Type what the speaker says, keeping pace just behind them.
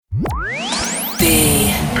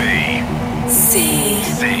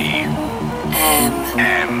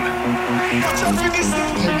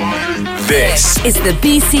This is the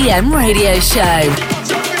BCM Radio Show.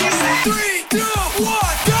 3, 2, 1,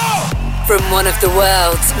 go! From one of the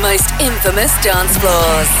world's most infamous dance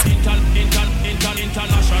floors.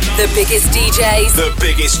 The biggest DJs. The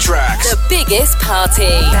biggest tracks. The biggest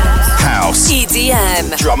party. House.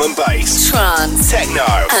 EDM. Drum and bass. Trance. Techno.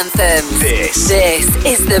 Anthems. This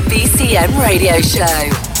is the BCM Radio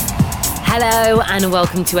Show. Hello and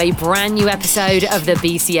welcome to a brand new episode of the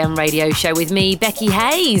BCM Radio Show with me, Becky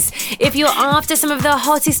Hayes. If you're after some of the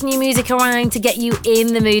hottest new music around to get you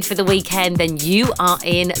in the mood for the weekend, then you are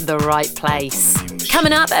in the right place.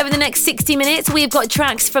 Coming up over the next 60 minutes, we've got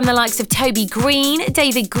tracks from the likes of Toby Green,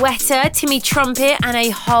 David Guetta, Timmy Trumpet, and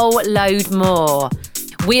a whole load more.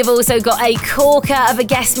 We've also got a corker of a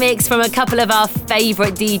guest mix from a couple of our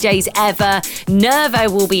favourite DJs ever.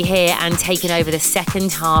 Nervo will be here and taking over the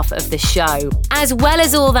second half of the show. As well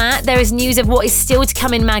as all that, there is news of what is still to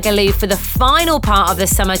come in Magaluf for the final part of the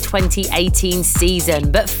summer 2018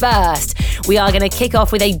 season. But first, we are going to kick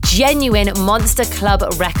off with a genuine Monster Club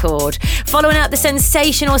record. Following up the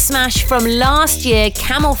sensational smash from last year,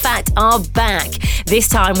 Camel Fat are back. This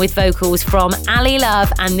time with vocals from Ali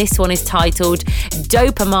Love, and this one is titled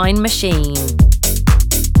Dopamine Machine.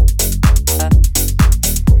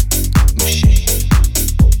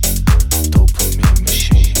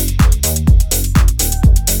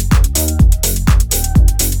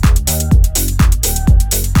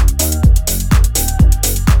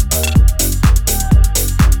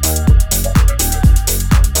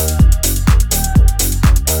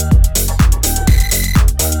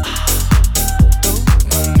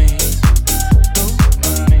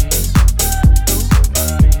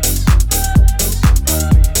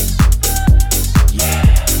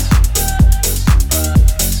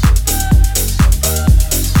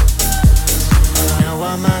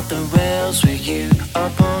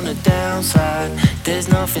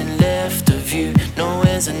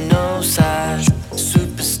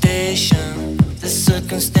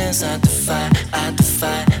 Circumstance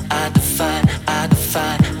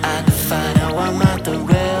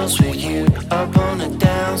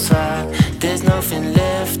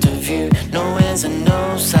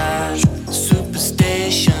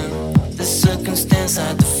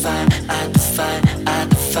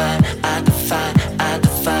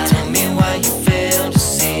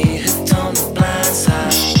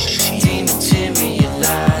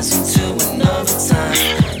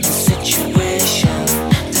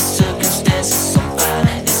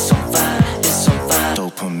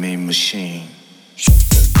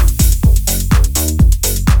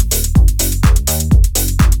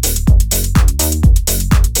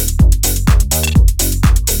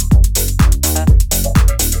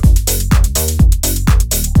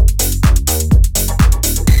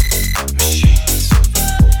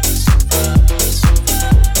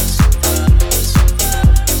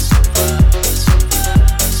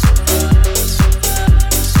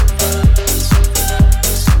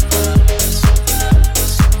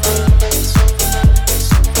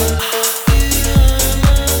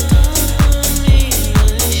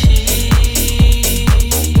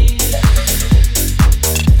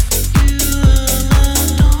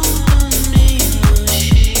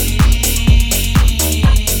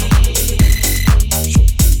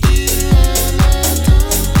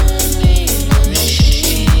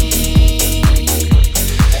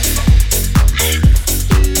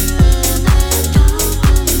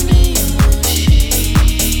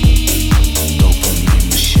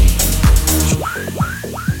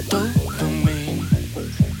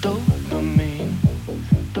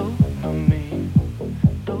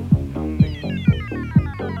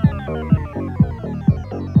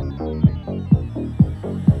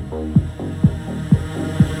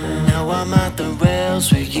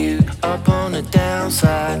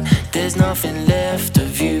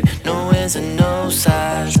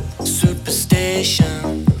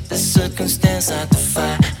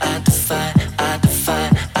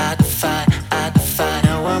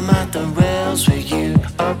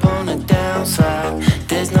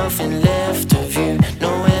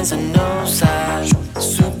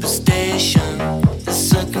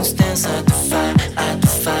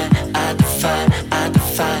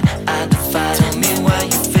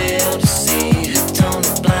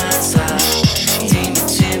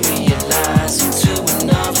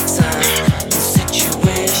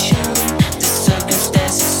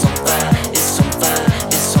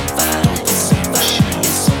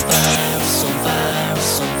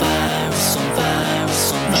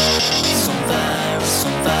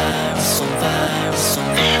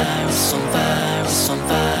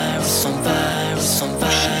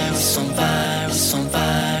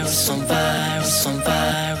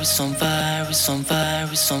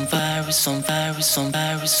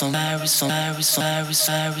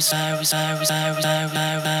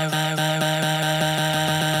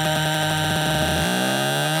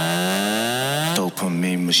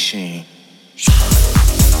Dopamine machine.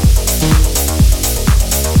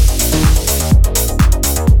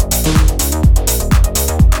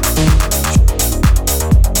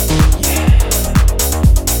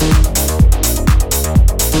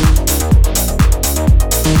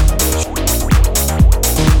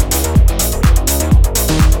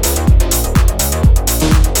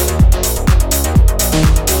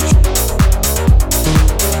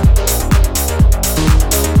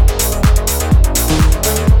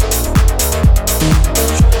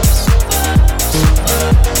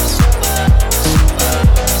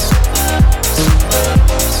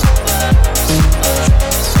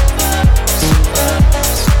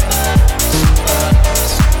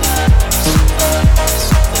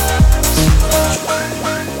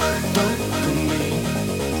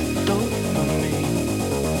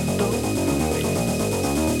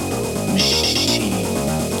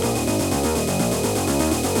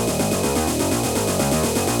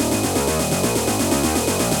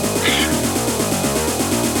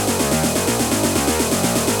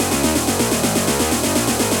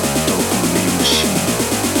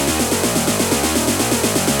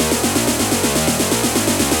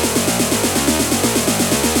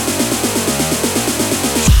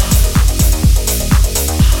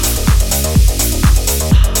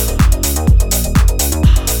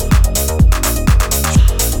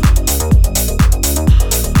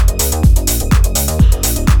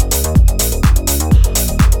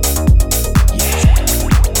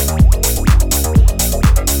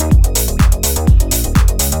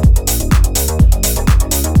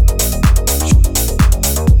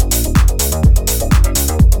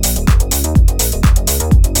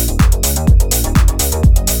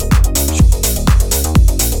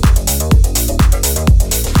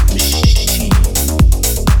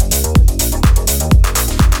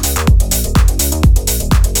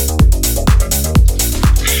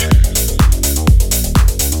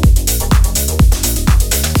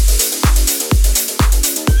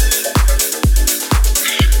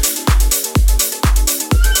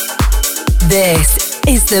 This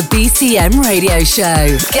is the BCM Radio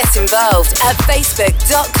Show. Get involved at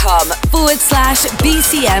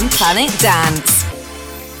facebook.com/BCM Planet Dance.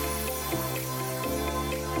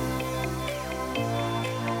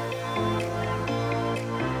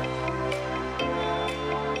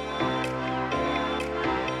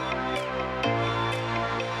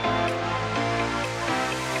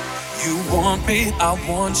 You want me, I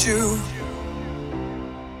want you.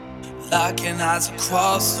 Locking eyes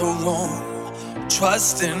across the room.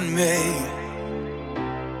 Trust in me.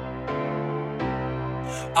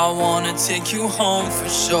 I wanna take you home for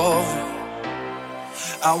sure.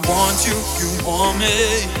 I want you, you want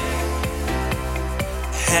me.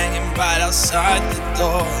 Hanging right outside the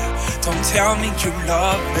door. Don't tell me you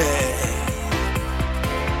love me.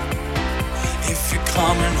 If you're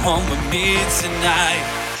coming home with me tonight,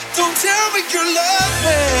 don't tell me you love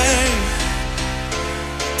me.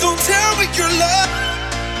 Don't tell me you love me.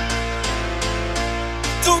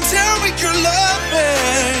 Don't tell me you love me.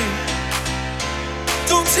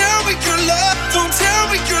 Don't tell me you love. Don't tell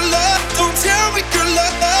me you love. Don't tell me you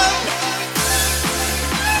love.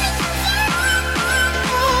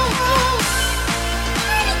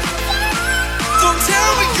 Don't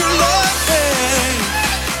tell me you love me.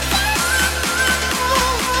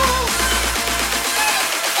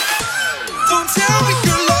 Don't tell me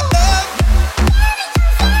you love.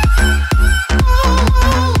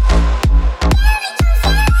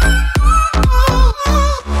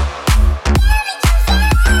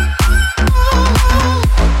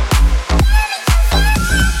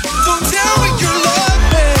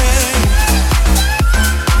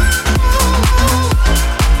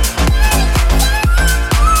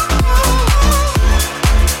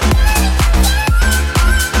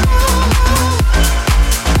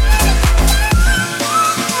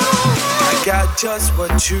 Just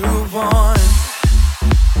what you want.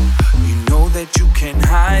 You know that you can't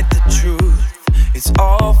hide the truth. It's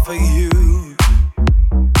all for you.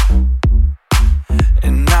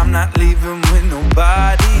 And I'm not leaving with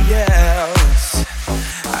nobody else.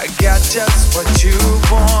 I got just what you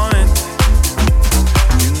want.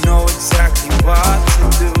 You know exactly what to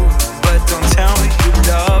do. But don't tell me you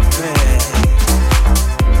love me.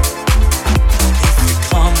 If you're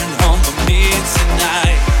coming home with me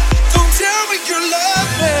tonight, don't tell me you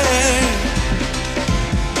love me.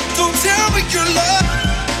 Don't tell me you love.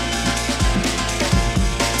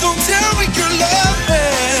 Don't tell me you love me.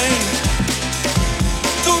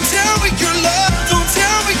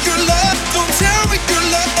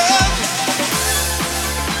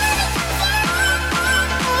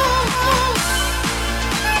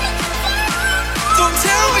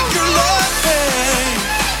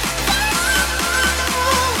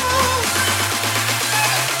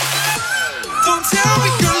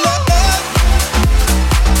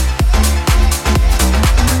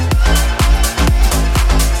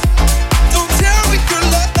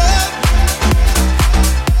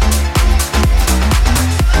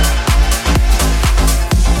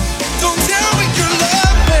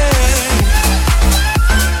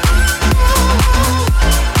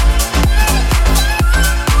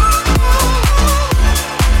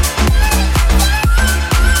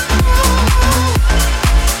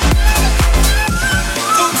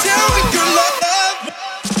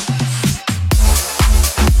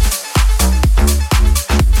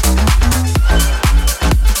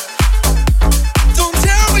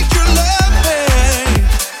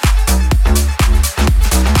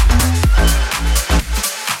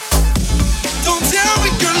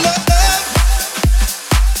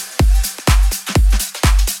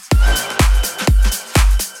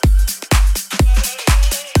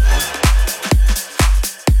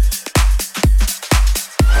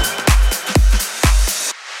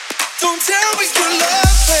 Don't tell me you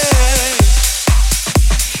love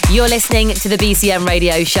me. You're listening to the BCM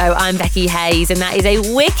Radio Show. I'm Becky Hayes, and that is a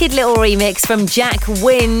wicked little remix from Jack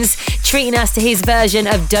Wins, treating us to his version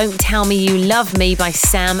of Don't Tell Me You Love Me by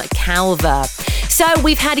Sam Calver. So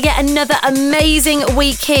we've had yet another amazing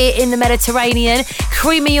week here in the Mediterranean.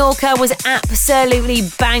 Cream Mallorca was absolutely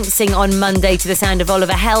bouncing on Monday to the sound of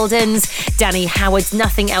Oliver Heldens. Danny Howard's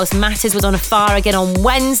Nothing Else Matters was on fire again on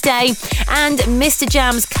Wednesday. And Mr.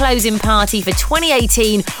 Jam's closing party for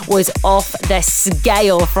 2018 was off the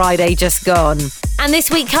scale Friday just gone. And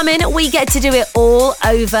this week coming, we get to do it all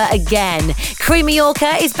over again. Cream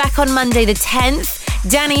Mallorca is back on Monday the 10th.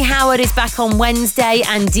 Danny Howard is back on Wednesday,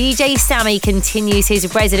 and DJ Sammy continues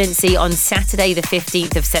his residency on Saturday the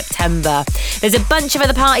 15th of September. There's a bunch of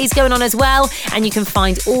other parties going on as well, and you can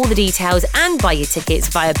find all the details and buy your tickets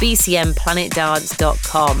via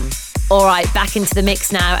bcmplanetdance.com. All right, back into the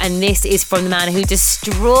mix now, and this is from the man who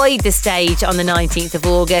destroyed the stage on the 19th of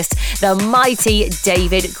August, the mighty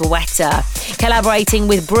David Guetta. Collaborating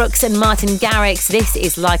with Brooks and Martin Garrix, this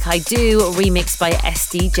is Like I Do, remixed by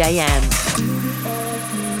SDJM.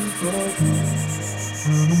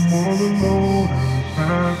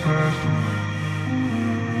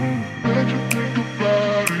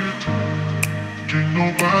 Can't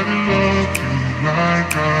nobody love you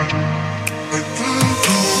like I do.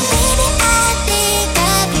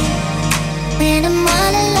 When I'm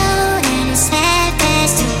all alone and it's half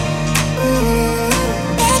past 2,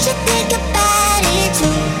 bet you think about it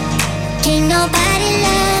too. Can't nobody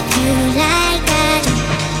love you like I do,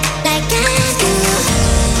 like I do.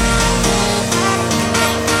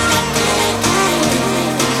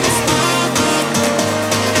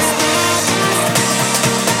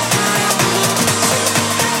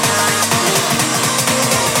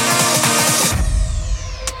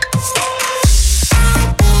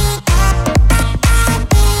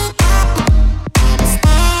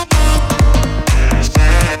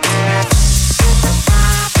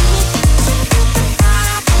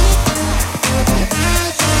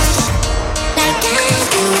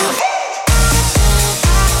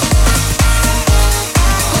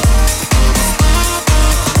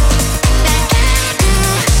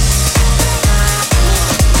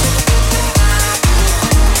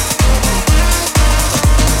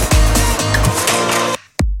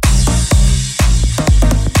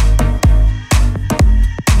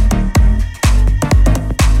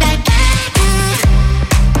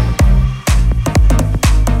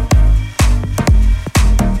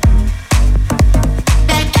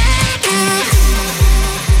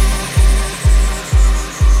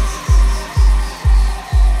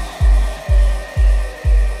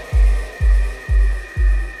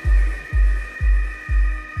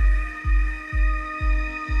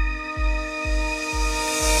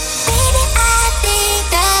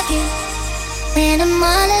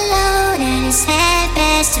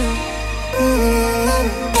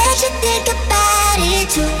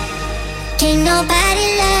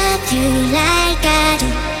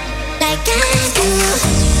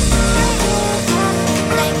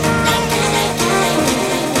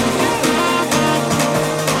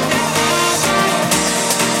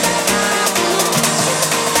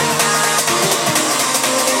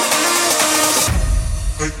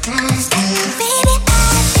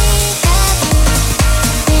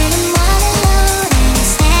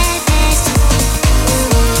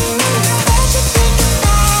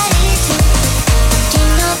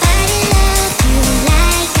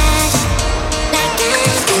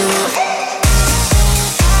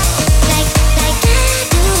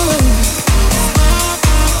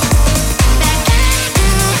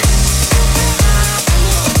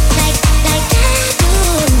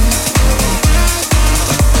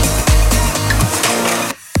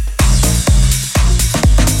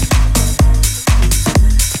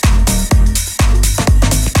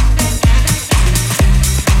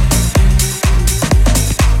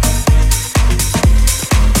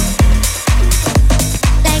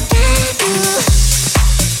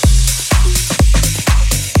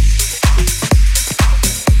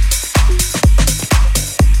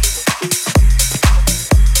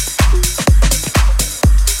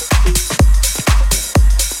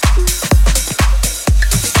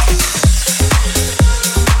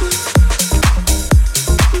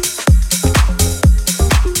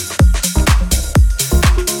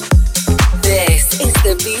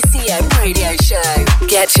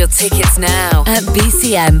 Get your tickets now at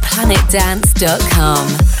bcmplanetdance.com.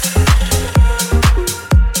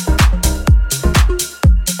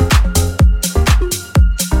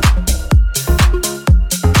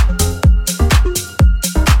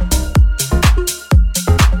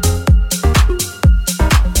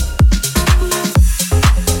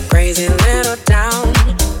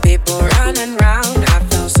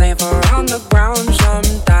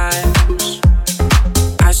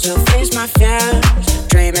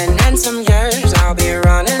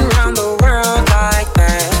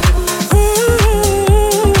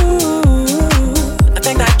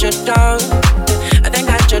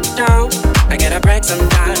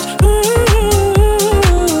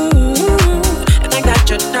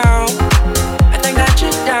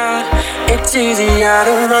 it's easier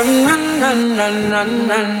to run, run, run, run, run,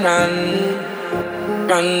 run, run.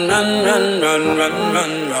 Run, run, run, run, run,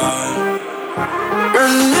 run, run.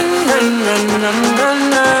 Run, run, run, run, run, run,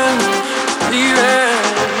 run. We ran,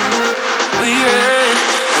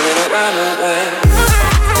 and then I ran away.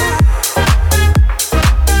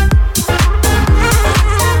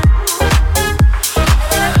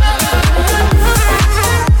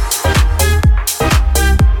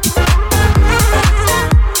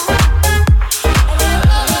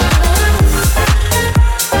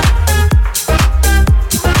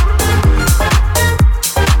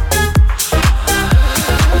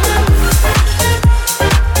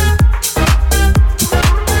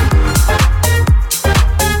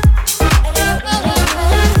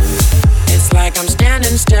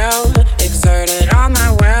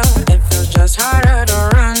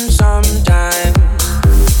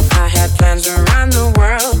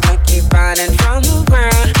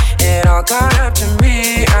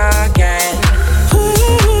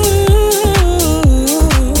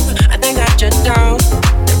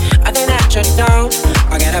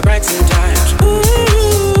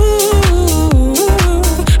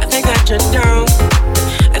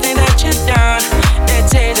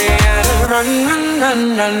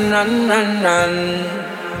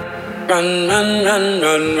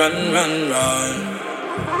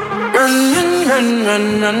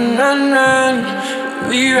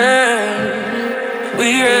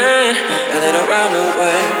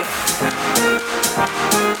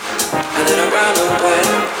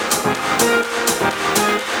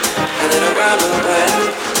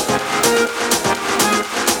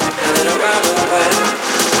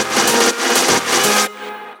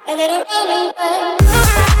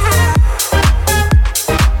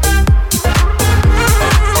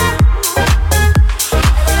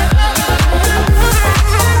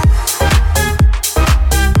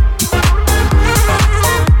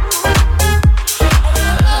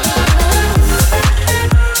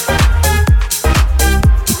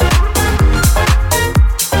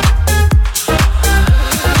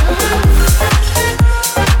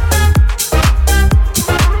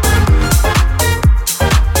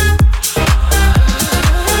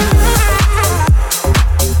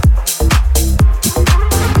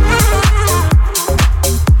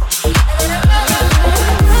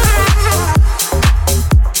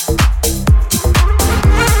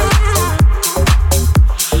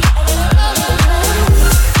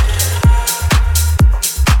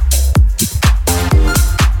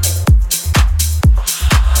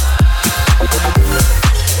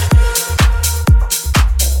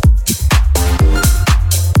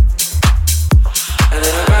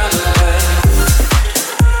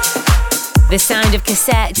 The sound of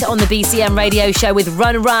Cassette on the BCM radio show with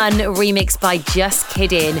Run Run, remixed by Just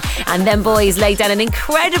Kidding. And them boys laid down an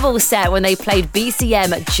incredible set when they played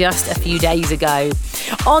BCM just a few days ago.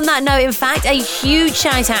 On that note, in fact, a huge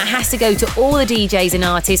shout out has to go to all the DJs and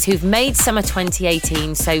artists who've made summer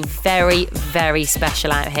 2018 so very, very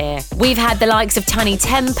special out here. We've had the likes of Tiny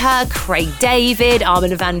Temper, Craig David,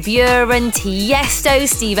 Armin van Buuren, Tiesto,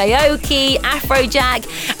 Steve Aoki, Afrojack,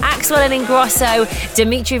 Axwell and Ingrosso,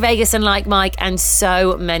 Dimitri Vegas and Like Mike, and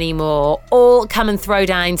so many more. All come and throw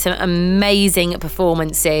down some amazing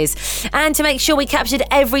performances. And to make sure we captured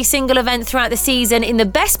every single event throughout the season in the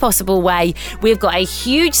best possible way, we've got a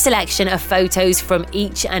huge selection of photos from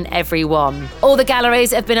each and every one. All the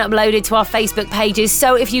galleries have been uploaded to our Facebook pages,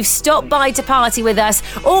 so if you've stopped by to party with us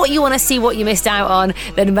or you want to see what you missed out on,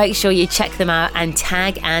 then make sure you check them out and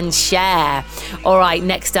tag and share. All right,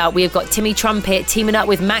 next up we've got Timmy Trumpet teaming up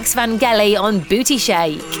with Max Vangeli on Booty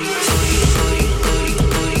Shake.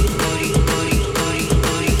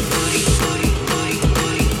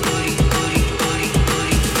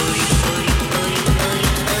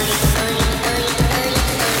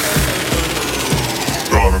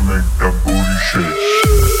 Gotta make that booty shake.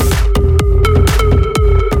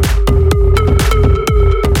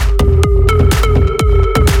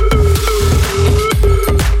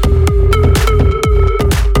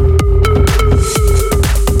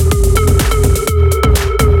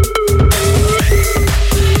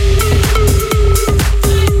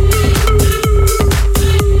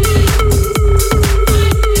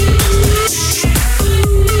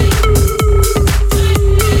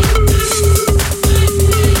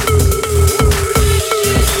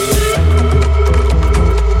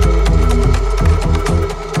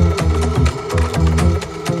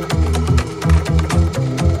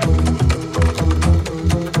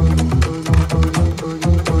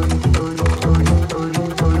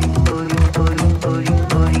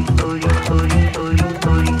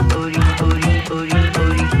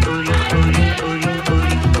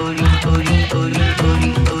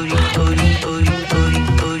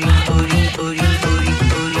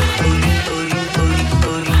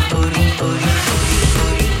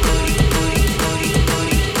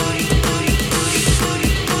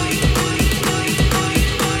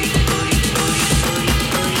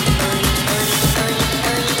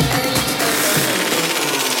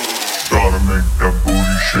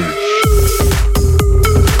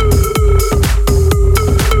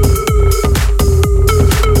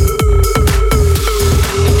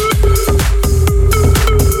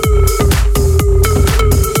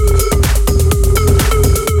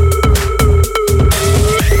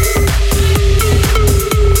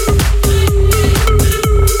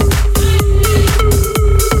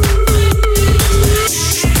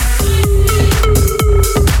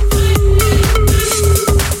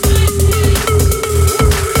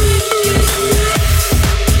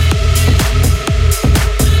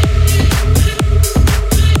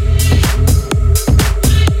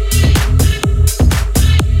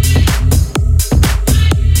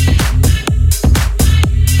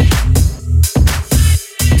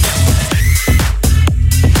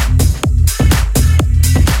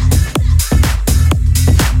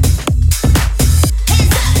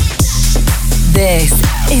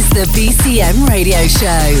 BCM Radio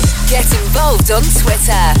Show. Get involved on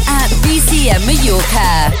Twitter at BCM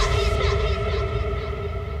Mallorca.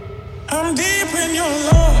 I'm deep in your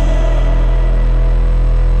love.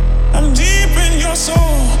 I'm deep in your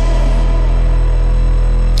soul.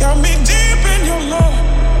 Got me deep in your love.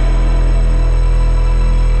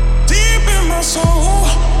 Deep in my soul.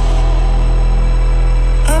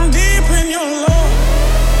 I'm deep in your love.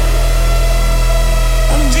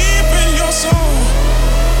 I'm deep in your soul.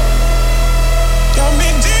 Got me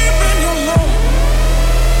deep in your love.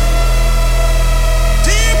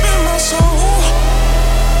 Deep in my soul.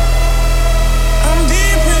 I'm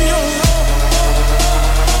deep in your love.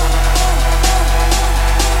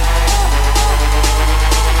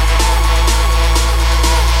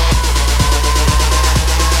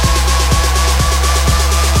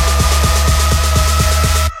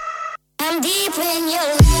 I'm deep in your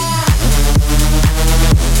love.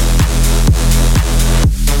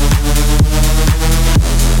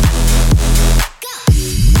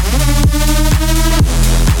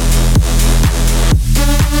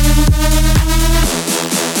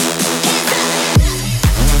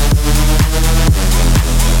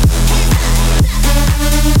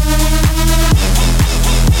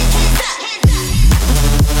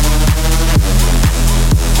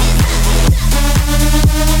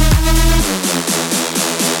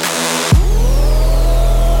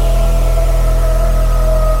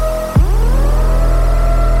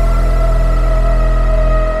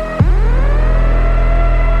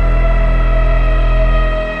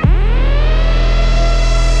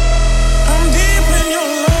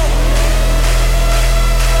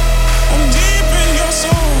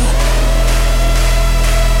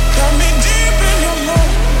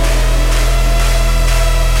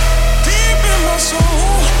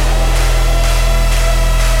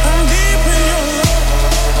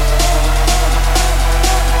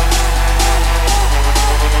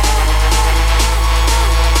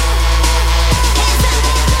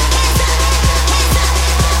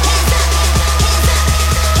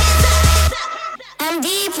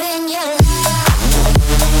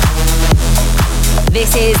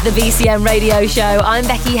 This is the BCM Radio Show. I'm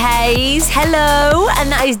Becky Hayes. Hello.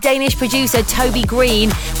 And that is Danish producer Toby Green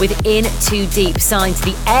with In Too Deep, signed to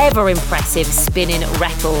the ever-impressive Spinnin'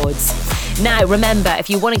 Records. Now, remember, if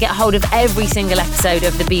you want to get hold of every single episode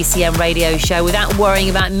of the BCM Radio Show without worrying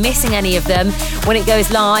about missing any of them when it goes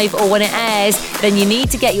live or when it airs, then you need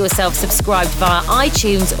to get yourself subscribed via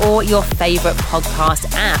iTunes or your favourite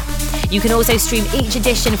podcast app. You can also stream each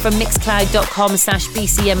edition from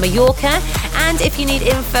mixcloud.com/BCM Mallorca. And if you need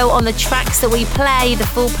info on the tracks that we play, the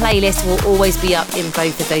full playlist will always be up in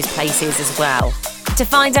both of those places as well. To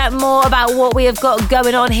find out more about what we have got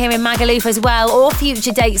going on here in Magaluf as well, or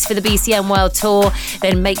future dates for the BCM World Tour,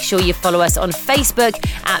 then make sure you follow us on Facebook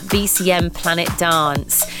at BCM Planet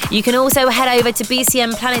Dance. You can also head over to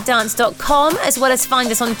bcmplanetdance.com, as well as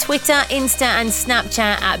find us on Twitter, Insta and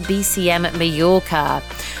Snapchat at BCM Mallorca.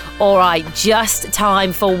 All right, just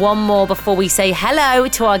time for one more before we say hello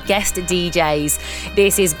to our guest DJs.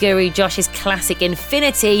 This is Guru Josh's classic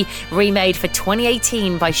Infinity, remade for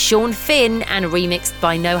 2018 by Sean Finn and remixed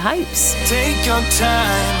by No Hopes. Take your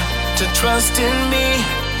time to trust in me,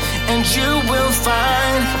 and you will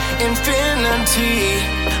find infinity.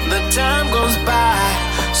 The time goes by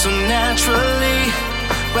so naturally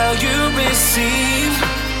while you receive.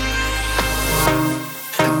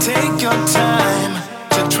 Take your time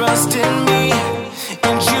to trust in me,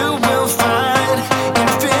 and you will find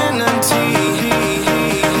infinity.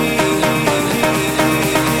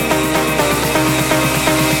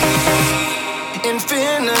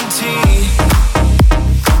 Infinity.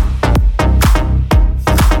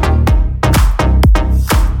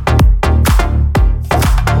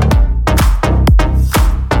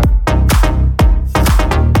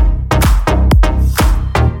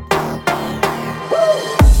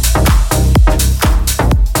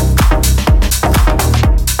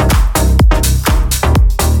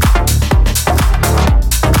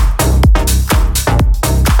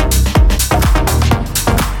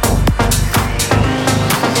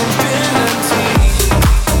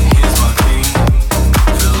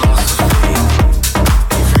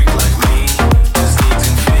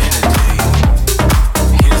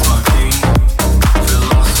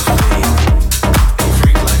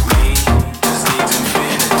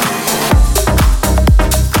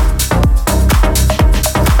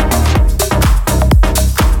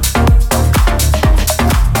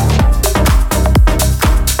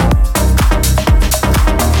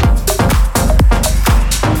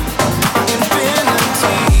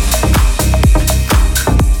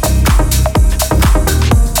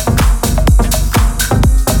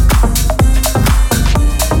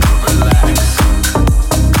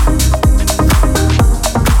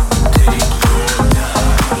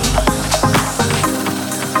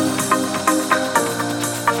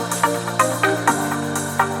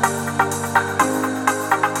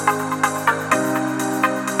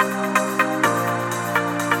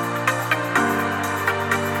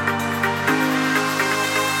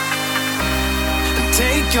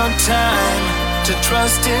 Take your time to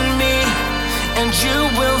trust in me, and you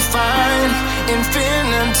will find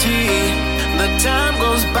infinity. The time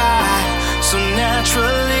goes by so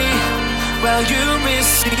naturally while you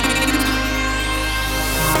receive.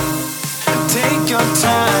 Take your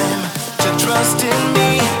time to trust in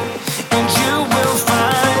me, and you will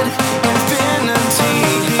find infinity.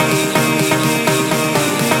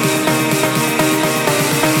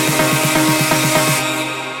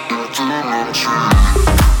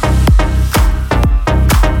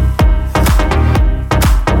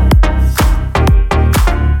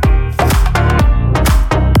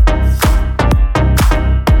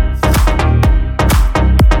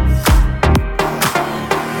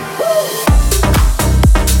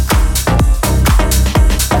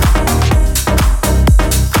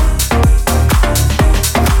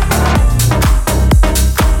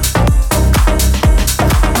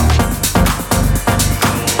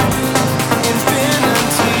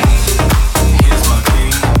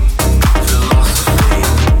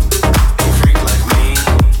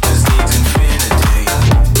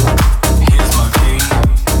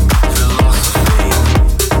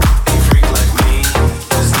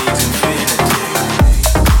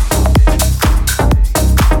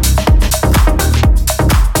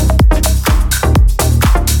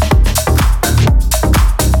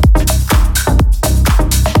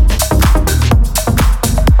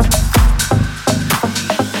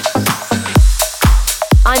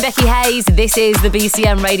 This is the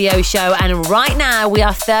BCM radio show, and right now we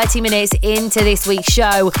are 30 minutes into this week's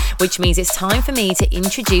show, which means it's time for me to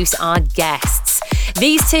introduce our guests.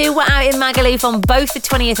 These two were out in Magaluf on both the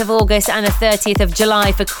 20th of August and the 30th of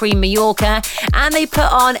July for Cream Mallorca, and they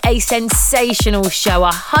put on a sensational show,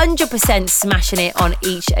 100% smashing it on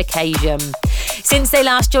each occasion. Since they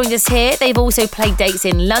last joined us here, they've also played dates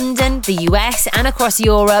in London, the US and across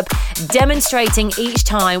Europe, demonstrating each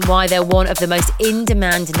time why they're one of the most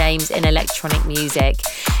in-demand names in electronic music.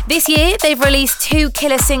 This year, they've released 2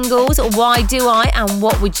 killer singles, Why Do I and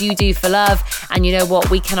What Would You Do for Love? And you know what?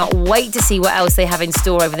 We cannot wait to see what else they have in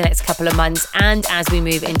store over the next couple of months and as we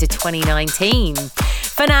move into 2019.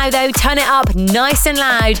 For now, though, turn it up nice and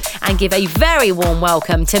loud and give a very warm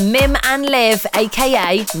welcome to Mim and Liv,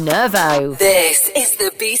 aka Nervo. This is the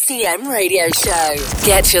BCM Radio Show.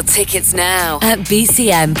 Get your tickets now at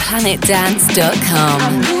bcmplanetdance.com.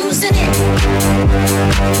 I'm losing it.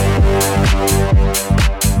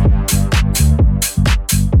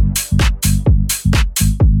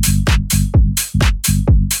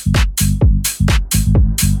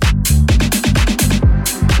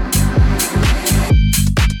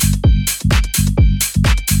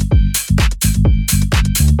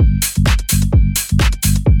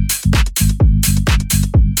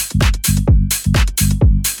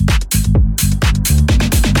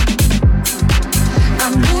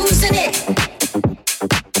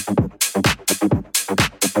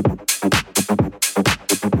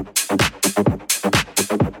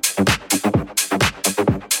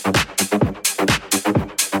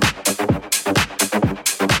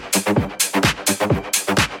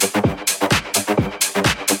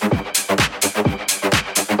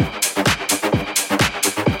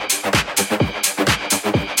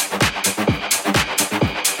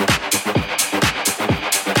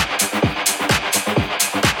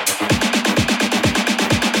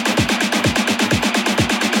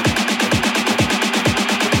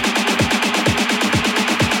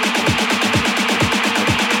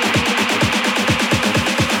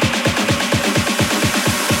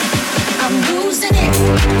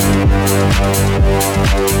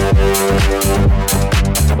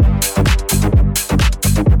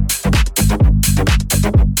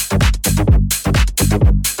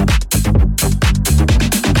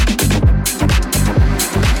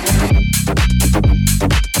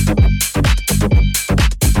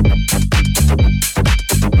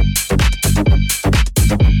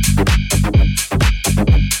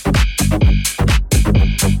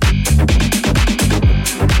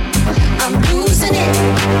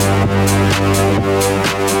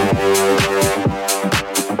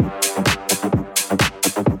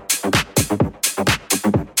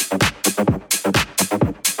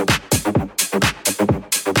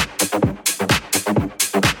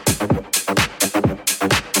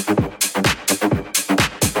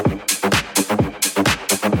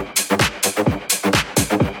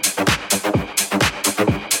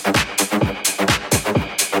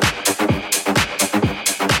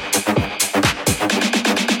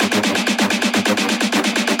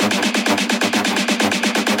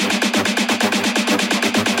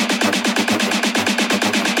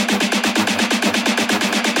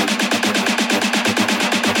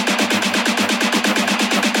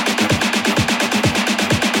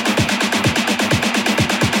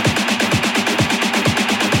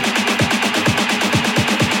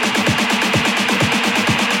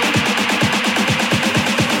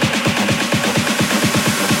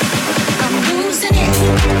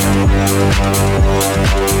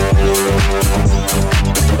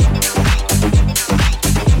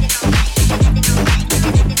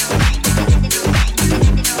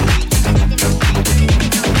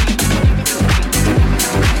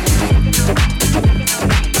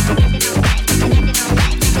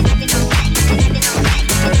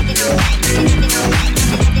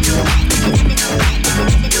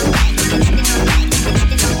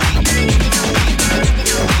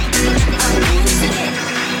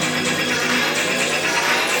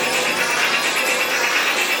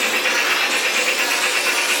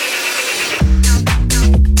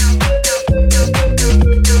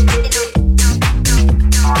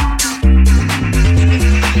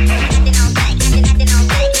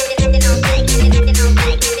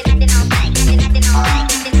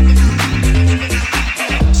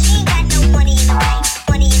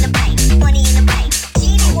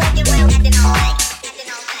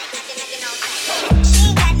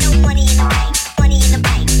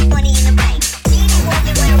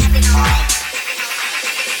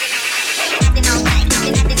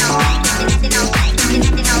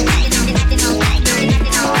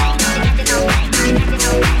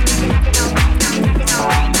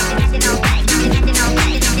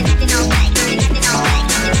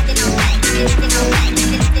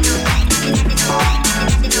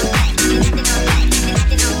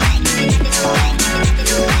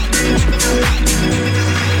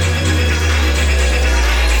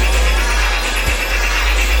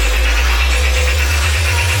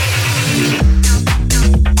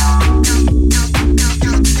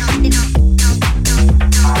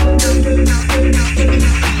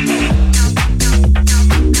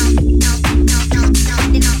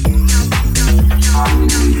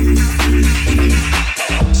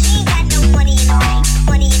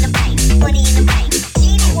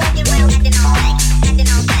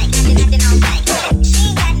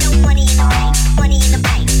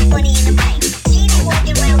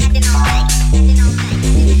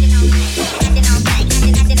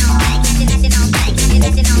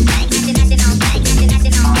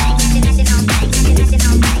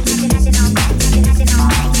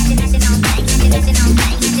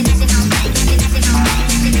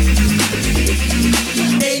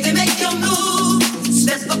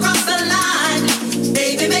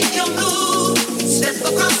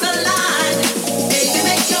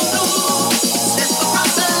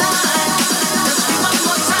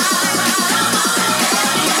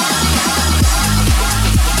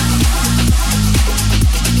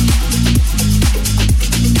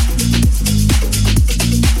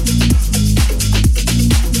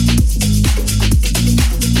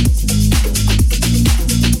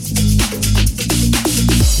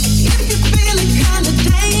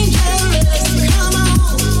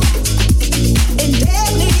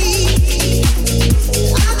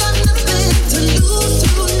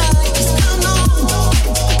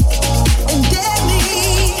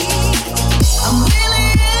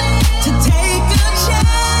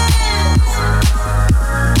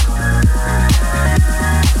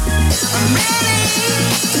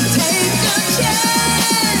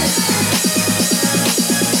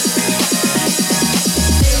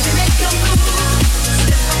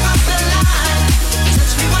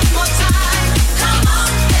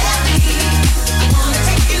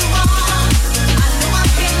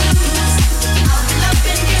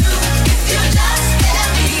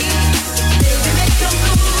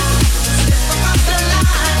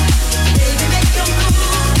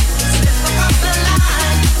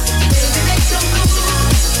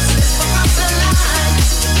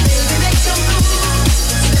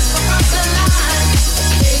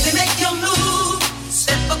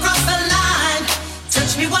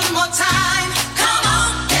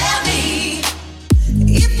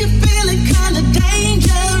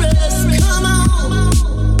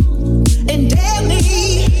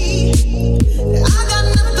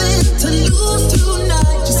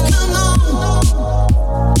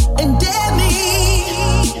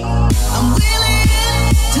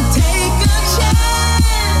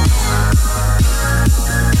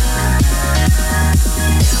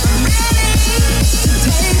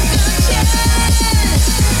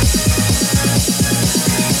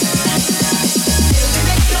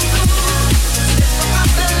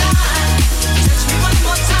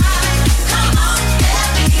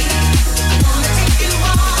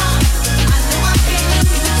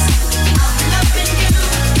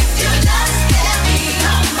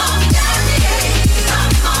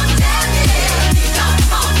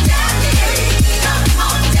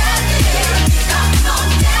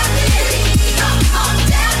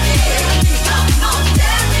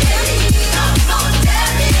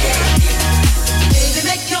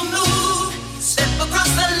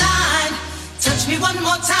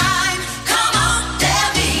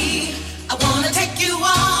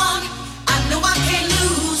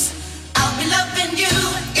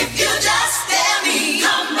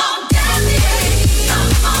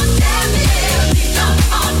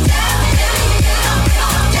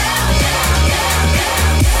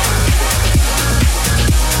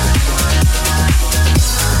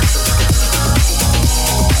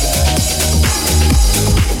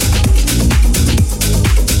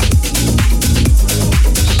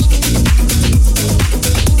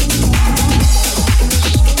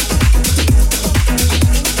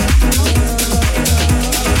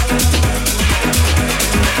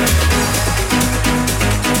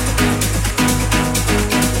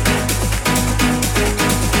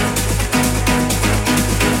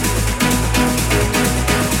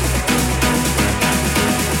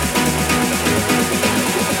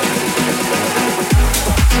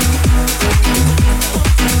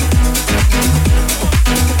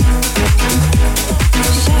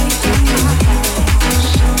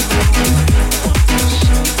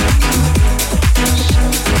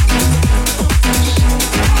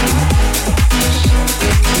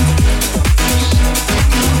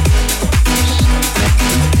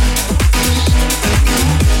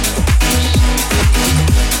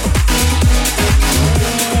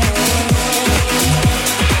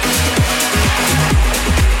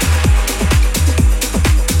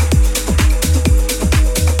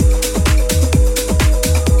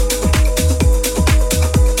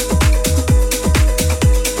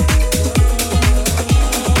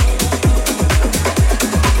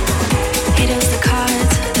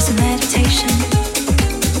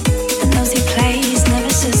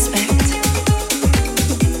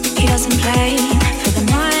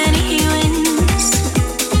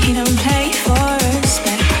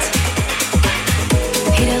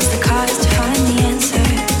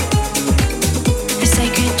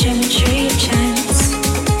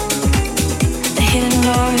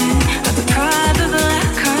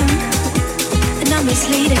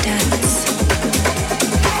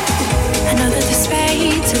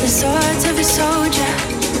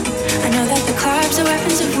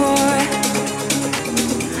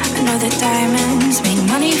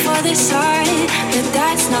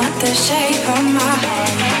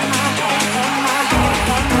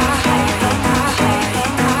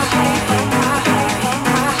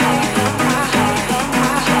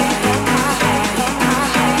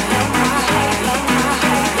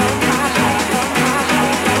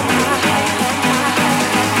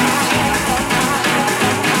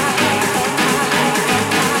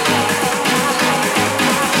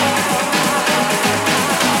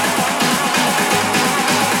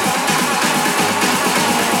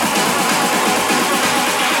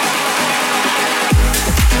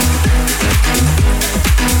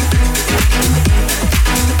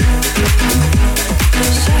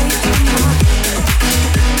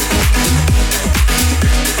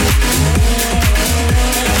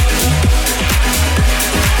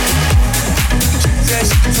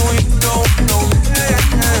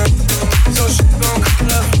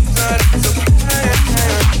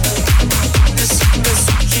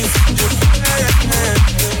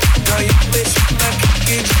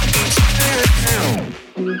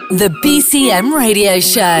 The BCM Radio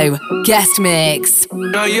Show Guest Mix.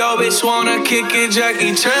 Now yo bitch wanna kick it,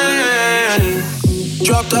 Jackie Chan.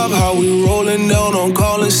 Drop top, how we rolling down on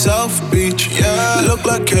Collins South Beach. Yeah, look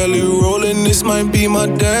like Kelly rolling. This might be my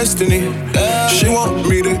destiny. Yeah. She want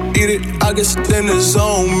me to eat it. I guess then it's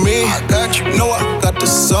on me. I got you. Know I got the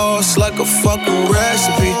sauce like a fucking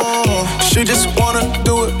recipe. She just wanna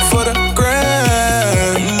do it for the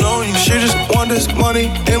grand. want this money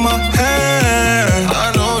in my hand.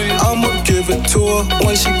 I know you. I'ma give it to her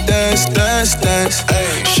when she dance, dance, dance.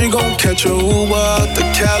 Ay. She gon' catch a Uber out the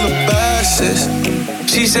Calabasas.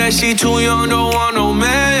 She said she too young, don't want no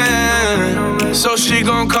man. So she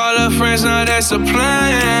gon' call her friends, now that's a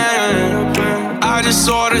plan. I just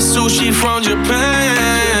ordered sushi from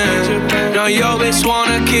Japan. Now yo bitch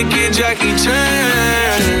wanna kick it, Jackie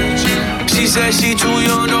Chan. She said she too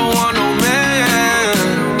young, don't want no man.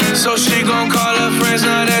 So she gon' call her friends,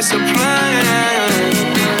 now that's a plan.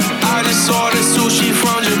 I just ordered sushi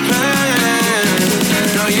from Japan.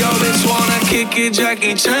 Now yo bitch wanna kick it,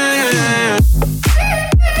 Jackie Chan.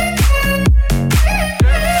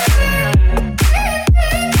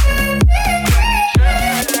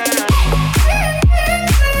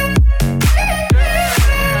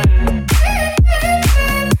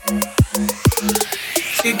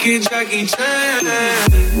 Kick it, Jackie Chan.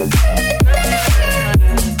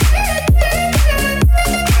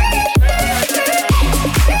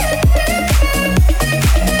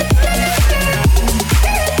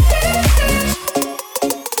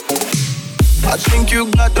 I think you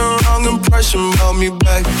got the wrong impression about me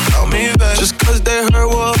back. Just cause they heard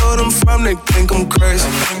what hood I'm from, they think I'm crazy.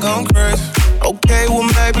 Okay, well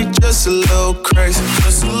maybe just a little crazy.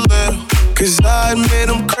 Just a little. Cause I admit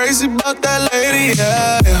I'm crazy about that lady,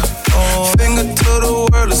 yeah, yeah. Finger to the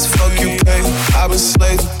world, let's fuck you, baby. I've been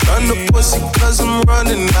slaving, run the pussy cause I'm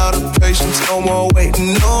running out of patience. No more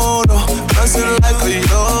waiting, no, no. Dancing like a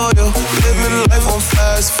yo-yo. Living life on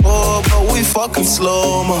fast forward, but we fucking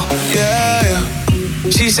slow-mo, yeah, yeah.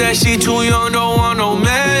 She said she too young, don't want no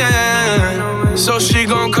man. So she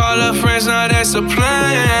gon' call her friends, now that's a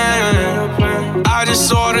plan. I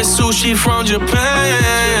just ordered sushi from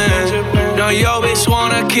Japan. Now yo bitch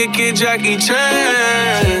wanna kick it, Jackie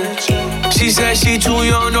Chan. She said she too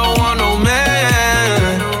young, don't want no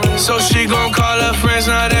man. So she gon' call her friends,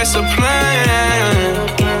 now that's a plan.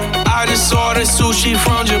 I just ordered sushi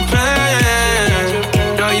from Japan.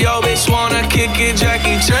 Now yo bitch wanna kick it,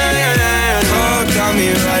 Jackie Chan. Oh, got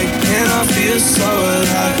me right, and I feel so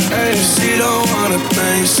alive. Hey, she don't wanna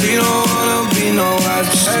think, she don't wanna be no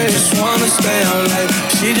wife. She just wanna stay alive,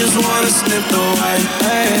 she just wanna snip the white.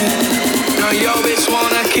 Hey. Now yo bitch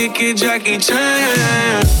wanna kick it, Jackie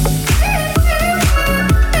Chan.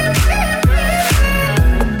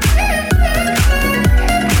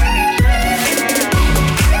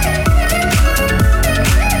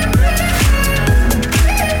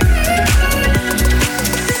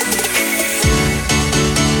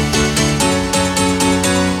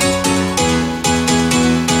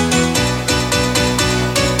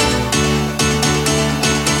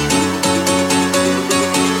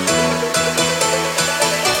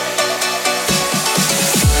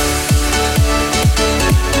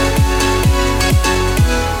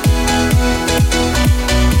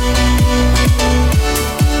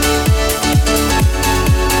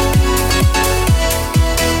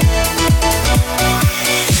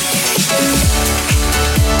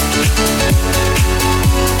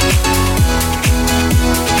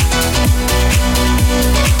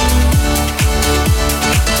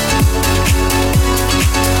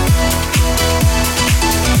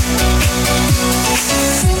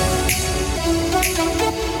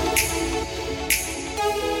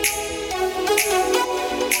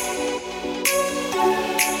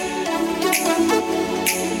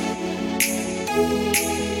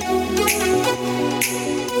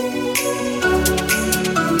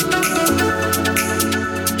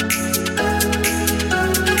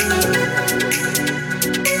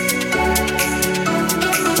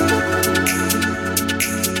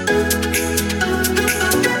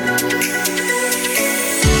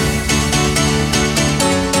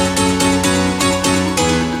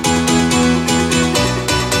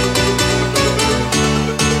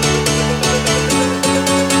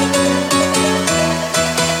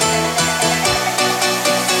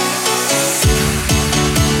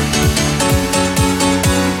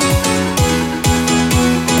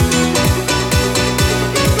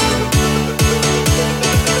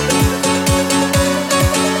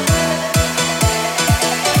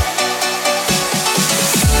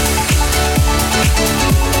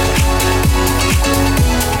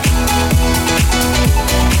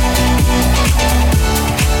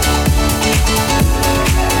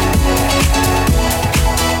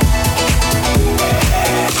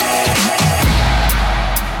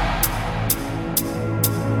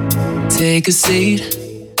 Take a seat,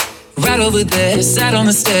 right over there. Sat on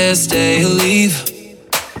the stairs, stay or leave.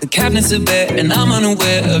 The cabinets are bare, and I'm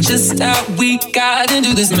unaware of just how we got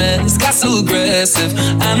into this mess. Got so aggressive.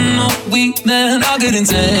 I know we meant all good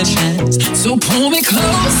intentions. So pull me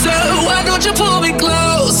closer. Why don't you pull me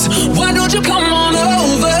close? Why don't you come on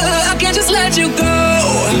over? I can't just let you go.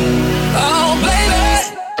 Oh,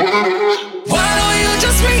 baby. Why don't you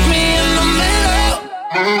just meet me in the middle?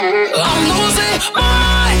 I'm losing my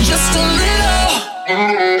mind just a little.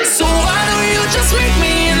 So why don't you just meet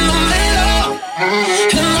me in the middle? In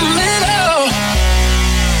the middle,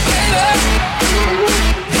 baby.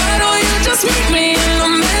 Why don't you just meet me in the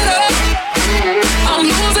middle? I'm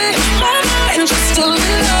losing my mind just a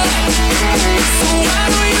little. So why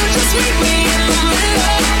don't you just meet me in the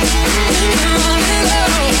middle? In the middle.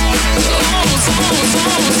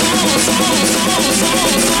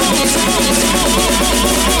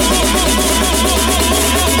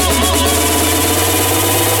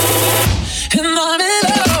 In the middle.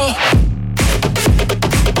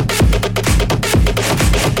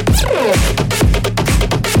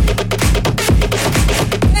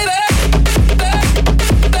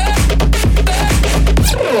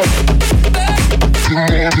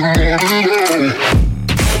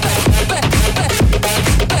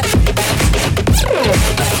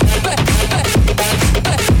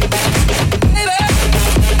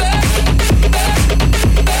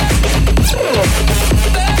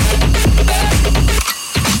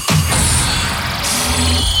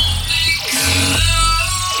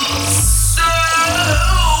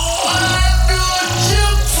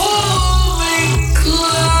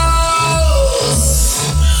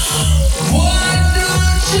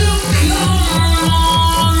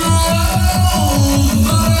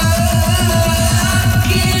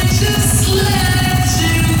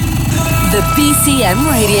 BCM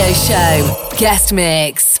Radio Show Guest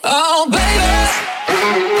Mix. Oh, baby,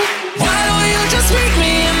 why don't you just meet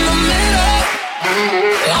me in the middle?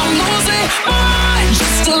 I'm losing my mind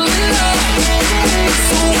just a little.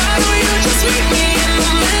 So why don't you just meet me in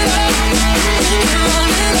the middle? In the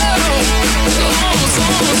middle. In the middle.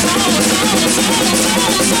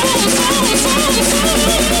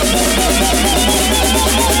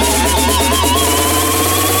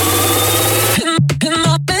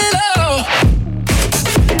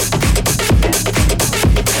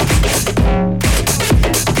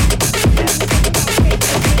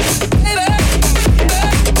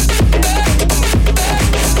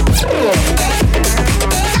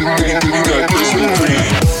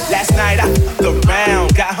 Last night I fucked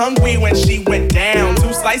around, got hungry when she went down.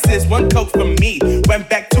 2 slices, 1 Coke for me. Went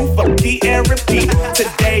back to funky and repeat.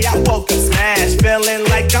 Today I woke up smashed, feeling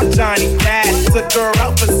like I'm Johnny Cash. Took her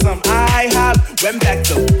out for some IHOP, went back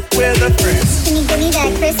to with a friend. Can you give me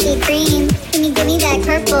that Krispy Kreme? Can you give me that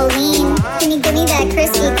purple lean? Can you give me that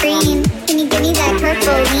Krispy Kreme? Can you give me that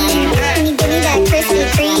purple lean? Can you give me that Krispy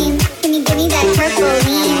Kreme? Can you give me that purple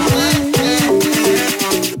lean?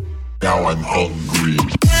 Now I'm hungry.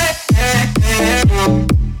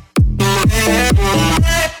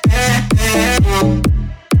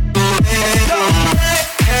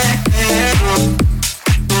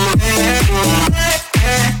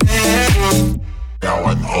 Now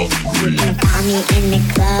I'm hungry. You can find me in the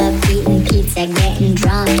club, eating pizza, getting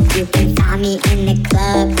drunk. You can find me in the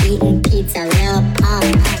club, eating pizza, Lil Pump.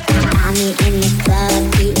 Find me in the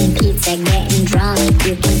club, eating pizza, getting drunk.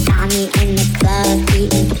 You can find me in the club,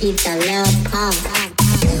 eating pizza, Lil Pump.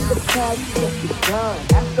 The party just begun.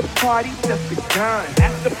 After party just begun.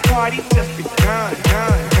 After party just begun.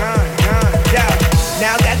 Yeah.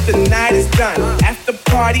 Now that the night is done, after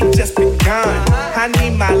party just begun. I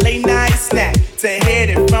need my late night snack to hit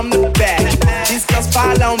it from the back. These girls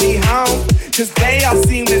follow me home, cause they all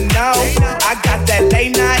seem to know I got that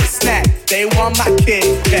late night snack. They want my Kit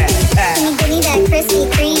Kat. Can you give me that Krispy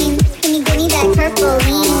Kreme? Can you give me that purple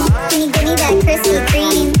lean? Can you give me that Krispy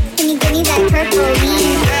Kreme? Can you give me that purple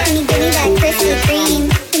lean? Can you give me that Krispy Kreme?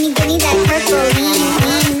 Can you give me that purple lean?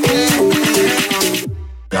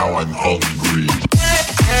 Now I'm hungry.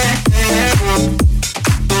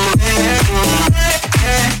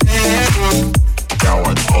 Now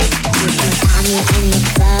I'm hungry. You can find me in the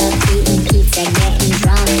club, eating pizza, getting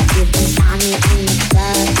drunk. You can find me in the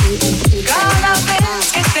club, eating pizza. Cada vez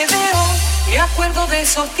que te veo, me acuerdo de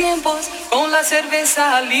esos tiempos, con la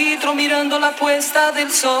cerveza al litro, mirando la puesta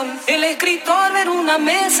del sol. El escritor en una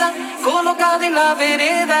mesa, colocada en la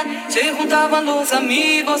vereda, se juntaban los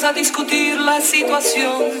amigos a discutir la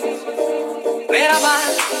situación. Merhaba,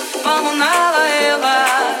 vamos nada Eva.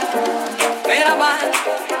 Merhaba,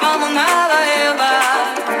 vamos nada Eva.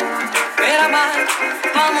 Merhaba,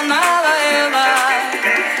 vamos nada Eva.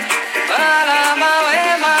 Para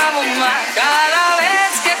Eva, cada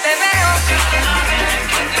vez que te veo.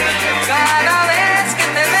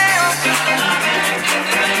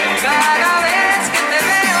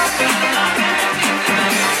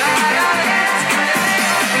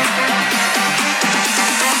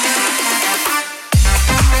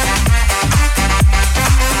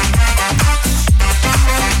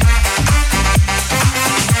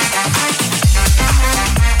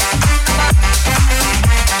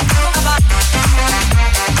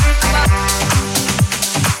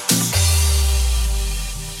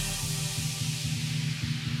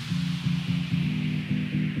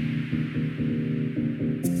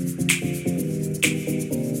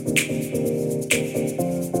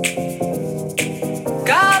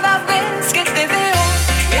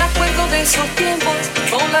 esos tiempos,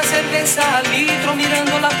 con la cerveza al litro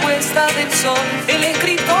mirando la puesta del sol. El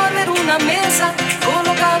escritor era una mesa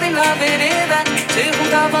colocada en la vereda, se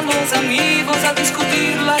juntaban los amigos a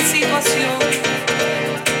discutir la situación.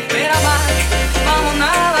 Mira más, vamos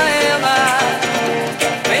nada, Eva.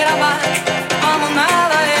 Mira más, vamos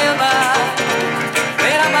nada, Eva.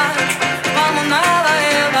 Mira más, vamos nada,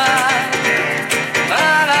 Eva.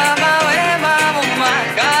 Para, vamos más.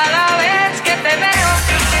 Cada vez que te veo,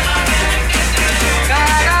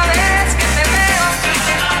 cada vez que te veo,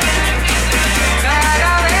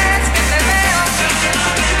 cada vez que te veo, cada vez que te veo.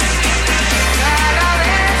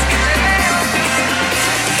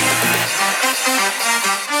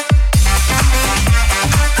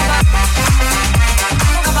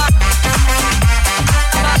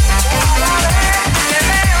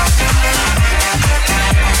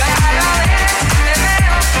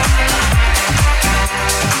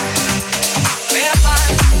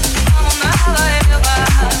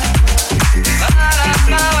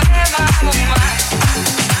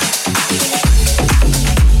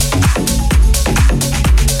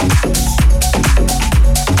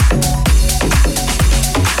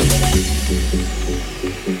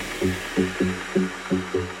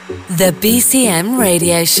 The BCM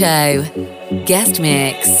Radio Show. Guest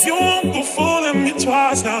mix. You won't go fooling me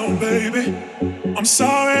twice now, baby. I'm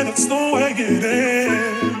sorry, that's the way it is.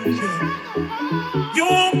 Yeah. You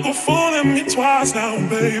won't go fooling me twice now,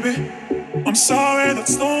 baby. I'm sorry,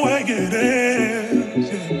 that's the way it is.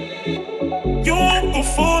 Yeah. You won't go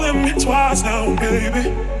fooling me twice now, baby.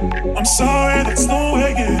 I'm sorry, that's the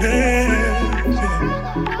way it is. Yeah.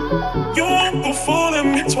 You won't go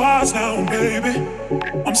fooling me twice now, baby.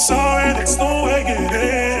 I'm sorry, that's the way it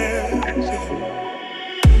is. Yeah.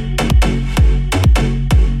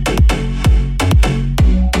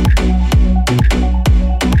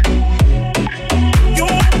 You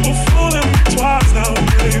won't go fooling me twice now,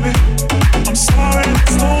 baby. I'm sorry,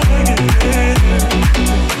 that's the way it is.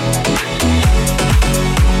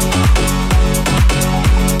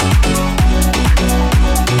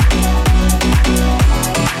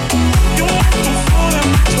 You won't go fooling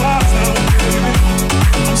me twice now, baby.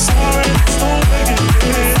 I'm sorry, it's the way it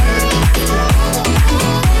is.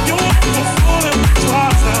 You won't go fooling me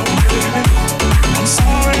twice now, baby. I'm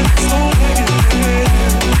sorry, it's the way it is.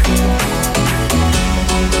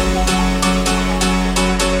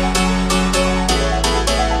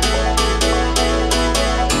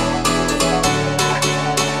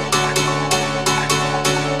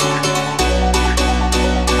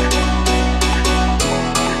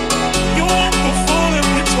 You won't go fooling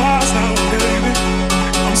me twice now, baby.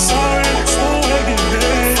 I'm sorry, it's the way it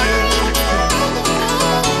is.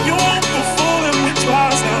 You won't go fooling me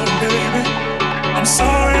twice now, baby. I'm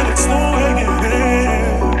sorry, it's the way it is.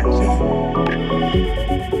 Yeah.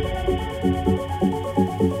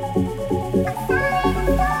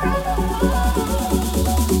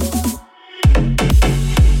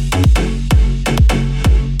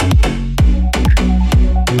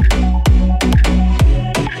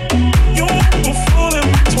 You won't go fooling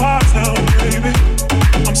me twice now, baby.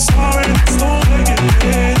 I'm sorry, it's the way it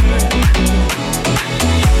is.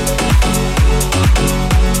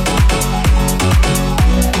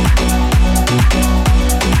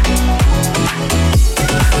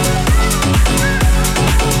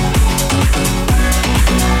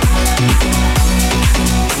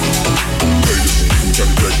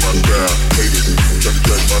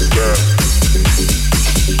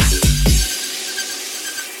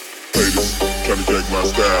 Tryna check my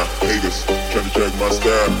style, haters tryna check my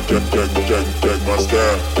style, check my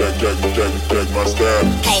style, check my style.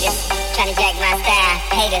 Haters tryna jack my style.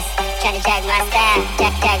 Haters tryna jack my style.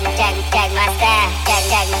 Jack my style.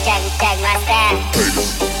 Jack my style. Haters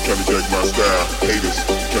tryna check my style, haters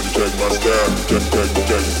tryna check my style, check my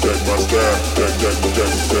style, check my style,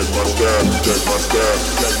 check my style, check my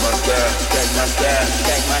style, check my style,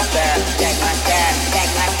 check my style, check my style, check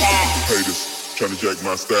my style. Haters tryna check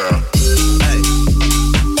my style.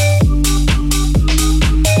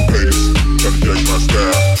 Haters tryna check my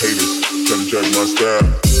style. Haters tryna check my style.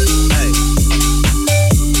 Haters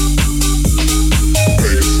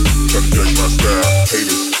tryna check my style. Haters tryna check my style.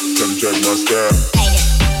 Haters tryna jack my style. Haters tryna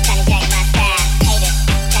jack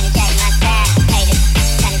my style.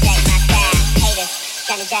 Haters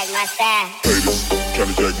tryna jack my style. Haters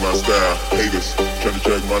tryna jack my style. Haters tryna check my style. Haters tryna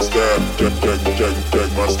check my style. Check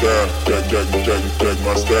my style. Check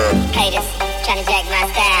my style. Haters tryna jag my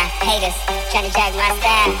style. Haters, tryna jag my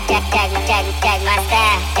style. Jag my style. Jag my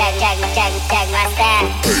style. Haters,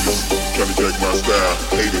 tryna jag my style.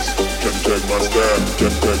 Haters, tryna jag my style.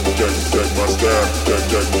 Jag my style. Jag my style. Jag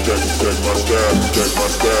my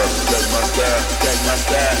style. Jag my style. Jag my style.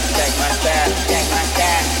 Jag my style. Jag my style. Jag my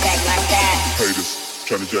style. Jag my style. Haters,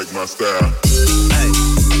 tryna jag my style.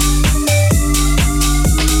 Haters,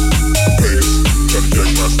 tryna jag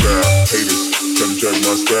my style. Haters, tryna jag my style. Haters, tryna jag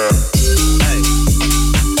my style.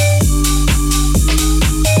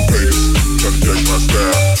 Haters, tryna jag my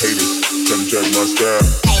style. Haters, tryna jag my style.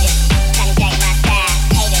 Haters,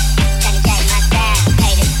 tryna jag my style.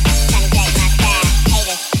 Haters, tryna jag my style.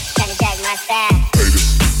 Haters, tryna jag my style. Haters,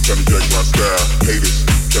 tryna jag my style. Haters,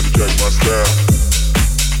 tryna jag my style.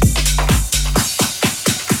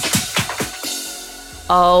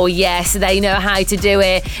 Oh yes, they know how to do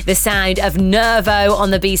it. The sound of Nervo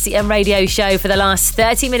on the BCM radio show for the last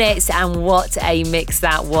 30 minutes, and what a mix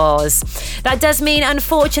that was. That does mean,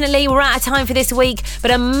 unfortunately, we're out of time for this week,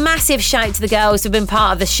 but a massive shout to the girls who've been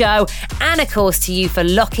part of the show, and of course to you for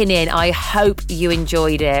locking in. I hope you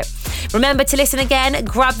enjoyed it. Remember to listen again,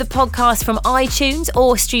 grab the podcast from iTunes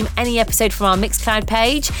or stream any episode from our Mixcloud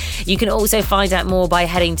page. You can also find out more by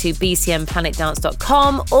heading to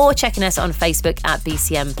bcmplanetdance.com or checking us on Facebook at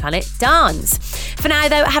BCM Planet Dance. For now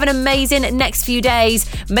though, have an amazing next few days.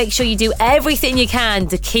 Make sure you do everything you can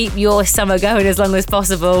to keep your summer going as long as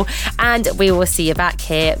possible, and we will see you back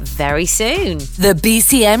here very soon. The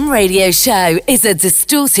BCM radio show is a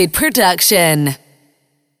Distorted production.